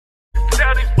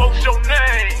how these folks your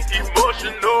name.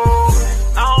 Emotional.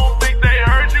 I don't think they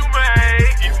heard you, man.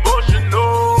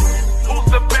 Emotional.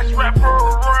 Who's the best rapper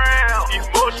around?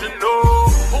 Emotional.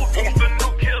 Who's the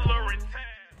new killer in town?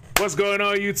 What's going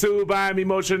on, YouTube? I'm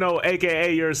Emotional,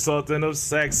 aka your Sultan of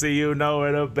Sexy. You know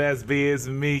where the best be is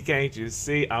me. Can't you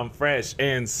see? I'm fresh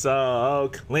and so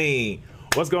clean.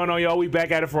 What's going on, y'all? We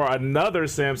back at it for another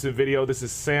Samson video. This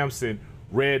is Samson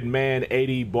Redman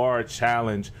 80 bar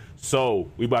challenge. So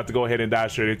we about to go ahead and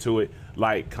dive straight into it.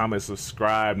 Like, comment,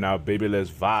 subscribe. Now, baby, let's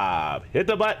vibe. Hit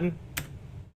the button.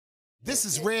 This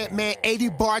is Redman 80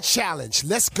 bar challenge.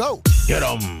 Let's go. Get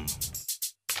him.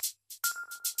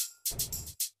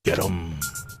 Get him.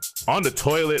 On the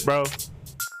toilet, bro.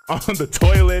 On the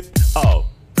toilet. Oh.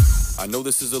 I know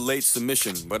this is a late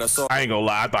submission, but I ain't gonna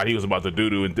lie. I thought he was about to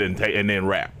doo-doo and then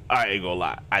rap. I ain't gonna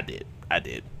lie. I did.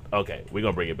 Okay, we're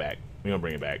gonna bring it back.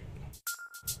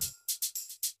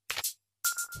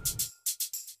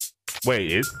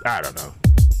 Wait, I don't know.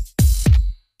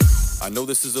 I know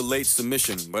this is a late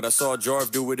submission, but I saw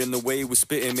Jarv do it in the way he was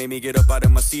spitting. Made me get up out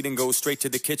of my seat and go straight to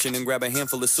the kitchen and grab a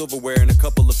handful of silverware and a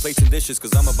couple of plates and dishes,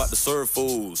 cause I'm about to serve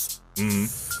fools.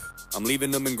 I'm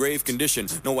leaving them in grave condition.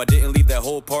 No, I didn't leave that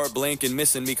whole part blank and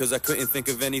missing because I couldn't think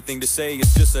of anything to say.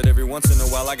 It's just that every once in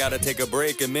a while I gotta take a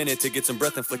break, a minute to get some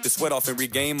breath and flick the sweat off and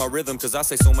regain my rhythm, cause I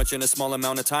say so much in a small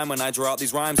amount of time. When I draw out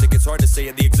these rhymes, it gets hard to say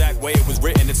it the exact way it was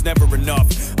written. It's never enough.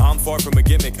 I'm far from a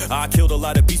gimmick. I killed a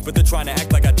lot of beasts, but they're trying to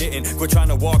act like I didn't. Quit trying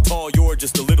to walk tall, you're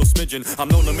just a little smidgen. I'm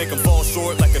known to make them fall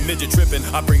short like a midget tripping.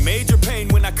 I bring major pain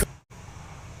when I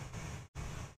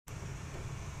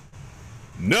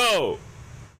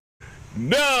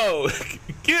No,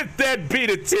 get that beat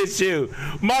of tissue.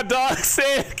 My dog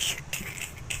said,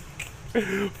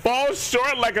 fall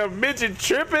short like a midget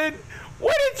tripping.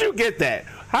 Where did you get that?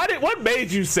 What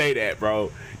made you say that, bro?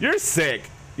 You're sick.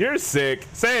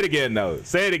 Say it again, though.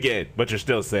 Say it again, but you're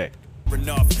still sick.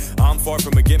 Enough. I'm far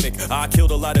from a gimmick. I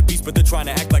killed a lot of beasts, but they're trying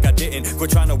to act like I didn't. Quit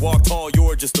trying to walk tall,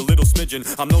 you're just a little smidgen.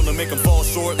 I'm known to make them fall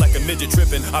short like a midget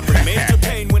tripping. I bring major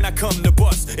pain when I come to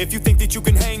bust. If you think that you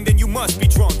can hang, then you must be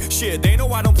drunk. Shit, they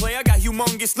know I don't play. I got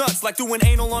humongous nuts, like doing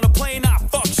anal on a plane. I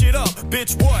fuck shit up,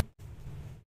 bitch. What?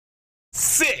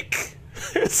 Sick.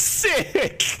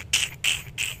 Sick.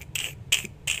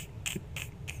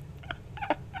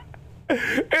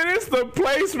 And it's the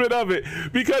placement of it,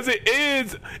 because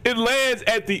it lands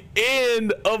at the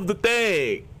end of the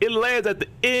thing. It lands at the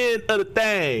end of the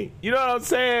thing. You know what I'm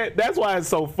saying? That's why it's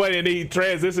so funny, and he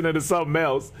transitioned into something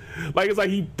else. Like, it's like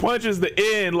he punches the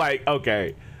end, like,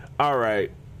 okay, all right,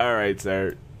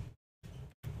 sir.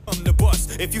 The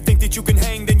bus. If you think that you can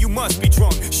hang, then you must be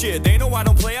drunk. Shit, they know I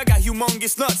don't play. I got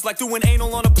humongous nuts, like doing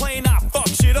anal on a plane. I fuck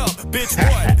shit up, bitch.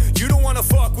 What? You don't wanna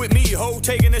fuck with me, ho.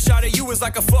 Taking a shot at you is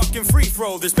like a fucking free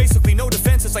throw. There's basically no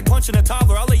defense. It's like punching a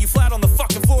toddler. I'll lay you flat on the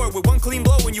fucking floor with one clean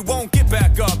blow, and you won't get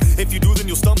back up. If you do, then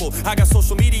you'll stumble. I got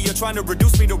social media trying to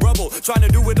reduce me to rubble, trying to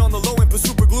do it on the low and put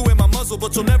super glue in my muzzle,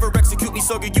 but you'll never execute me,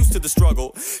 so get used to the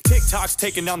struggle. TikTok's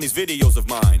taking down these videos of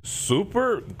mine.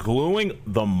 Super gluing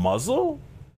the muzzle?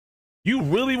 You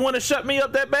really want to shut me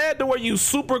up that bad to where you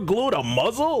super glued a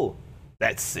muzzle?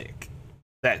 That's sick.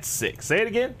 Say it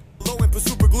again. Low and put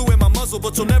super glue in my muzzle,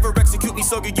 but you'll never execute me,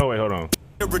 so get Oh wait, hold on.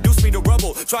 reduce me to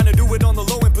rubble, trying to do it on the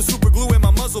low and put super glue in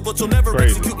my muzzle, but you'll never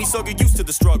execute me, so get used to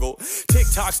the struggle.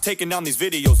 TikTok's taking down these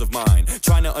videos of mine,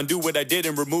 trying to undo what I did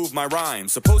and remove my rhyme.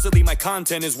 Supposedly my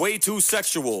content is way too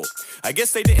sexual. I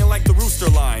guess they didn't like the rooster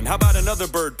line. How about another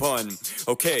bird pun?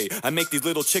 Okay, I make these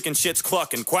little chicken shits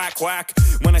cluck and quack quack.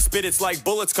 When I spit, it's like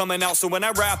bullets coming out, so when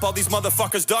I rap, all these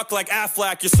motherfuckers duck like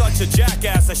Affleck. You're such a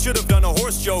jackass, I should have done a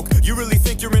horse joke. You really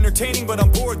think you're entertaining, but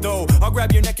I'm bored though. I'll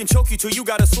grab your neck and choke you till you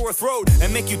got a sore throat,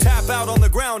 and make you tap out on the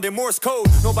ground in Morse code.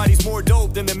 Nobody's more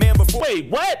dope than the man before. Wait,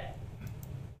 what?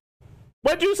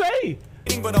 What'd you say?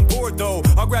 But I'm bored though.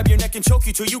 I'll grab your neck and choke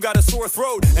you till you got a sore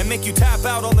throat, and make you tap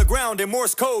out on the ground in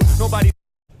Morse code. Nobody.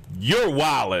 You're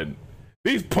wildin'.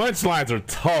 These punchlines are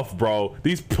tough, bro.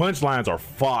 These punchlines are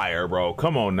fire, bro.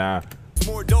 Come on now.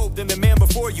 More dope than the man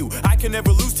before you. I can never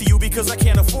lose to you because I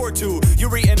can't afford to.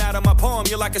 You're eating out of my palm,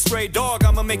 you're like a stray dog.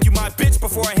 I'ma make you my bitch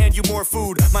before I hand you more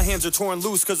food. My hands are torn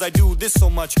loose cause I do this so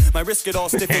much. My wrist get all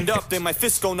stiffened up, then my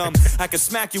fists go numb. I could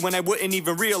smack you and I wouldn't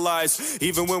even realize.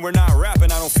 Even when we're not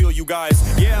rapping, I don't feel you guys.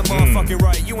 Yeah, motherfucking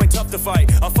right, you ain't tough to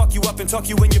fight. I'll fuck you up and tuck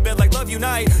you in your bed like love you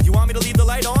night. You want me to leave the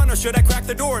light on or should I crack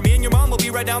the door? Me and your mom will be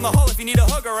right down the hall if you need a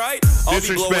hug, alright? I'll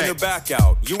be blowing her back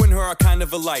out. You and her are kind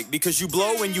of alike because you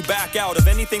blow and you back out. out of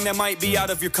anything that might be out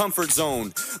of your comfort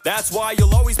zone. That's why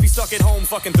you'll always be stuck at home,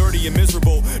 fucking 30 and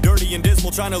miserable, dirty and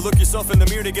dismal, trying to look yourself in the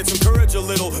mirror to get some courage a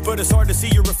little. But it's hard to see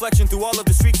your reflection through all of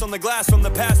the streaks on the glass from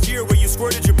the past year where you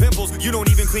squirted your pimples. You don't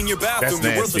even clean your bathroom.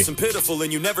 You're worthless and pitiful,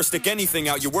 and you never stick anything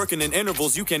out. You're working in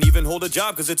intervals. You can't even hold a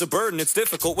job because it's a burden. It's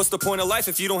difficult. What's the point of life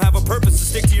if you don't have a purpose to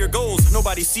stick to your goals?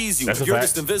 Nobody sees you. You're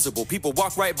just invisible. People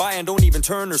walk right by and don't even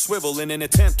turn or swivel in an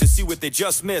attempt to see what they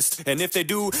just missed. And if they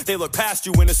do, they look past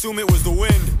you and assume it was the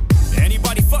wind.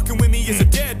 Anybody fucking with me is a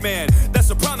dead man. That's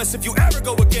a promise if you ever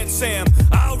go against Sam.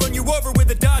 I'll run you over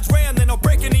with a Dodge Ram, then I'll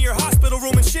break into your hospital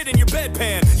room and shit in your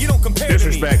bedpan. You don't compare to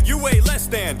me, you're way less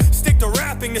than. Stick to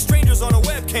rapping to strangers on a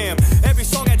webcam. Every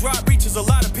song I drop reaches a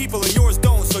lot of people and yours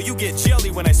don't, so you get jelly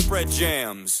when I spread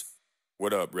jams.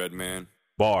 What up, Redman?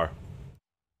 Bar.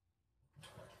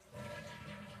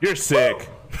 You're sick.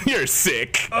 You're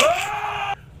sick.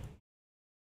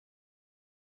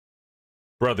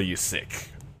 Brother, you're sick.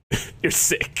 You're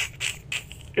sick.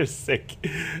 You're sick.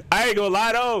 I ain't gonna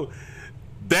lie though.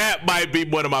 That might be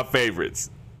one of my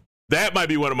favorites. That might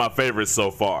be one of my favorites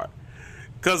so far.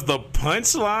 Cause the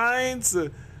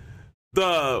punchlines,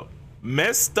 the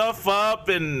mess stuff up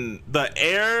and the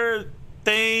air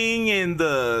thing and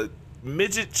the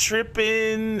midget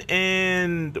tripping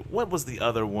and what was the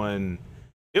other one?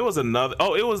 It was another.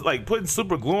 Oh, it was like putting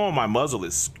super glue on my muzzle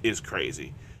is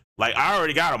crazy. Like I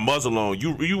already got a muzzle on.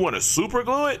 You want to super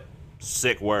glue it?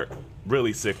 Sick work,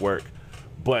 really sick work.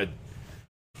 But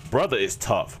brother is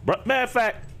tough. Matter of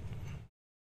fact,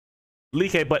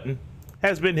 leak button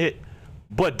has been hit,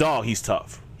 but dog, he's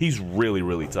tough. He's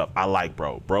really tough. I like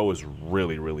bro. Bro is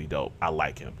really dope. I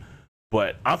like him.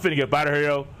 But I'm finna get out of here,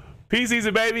 yo. Peace easy,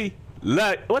 baby.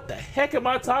 What the heck am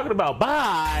I talking about?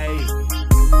 Bye.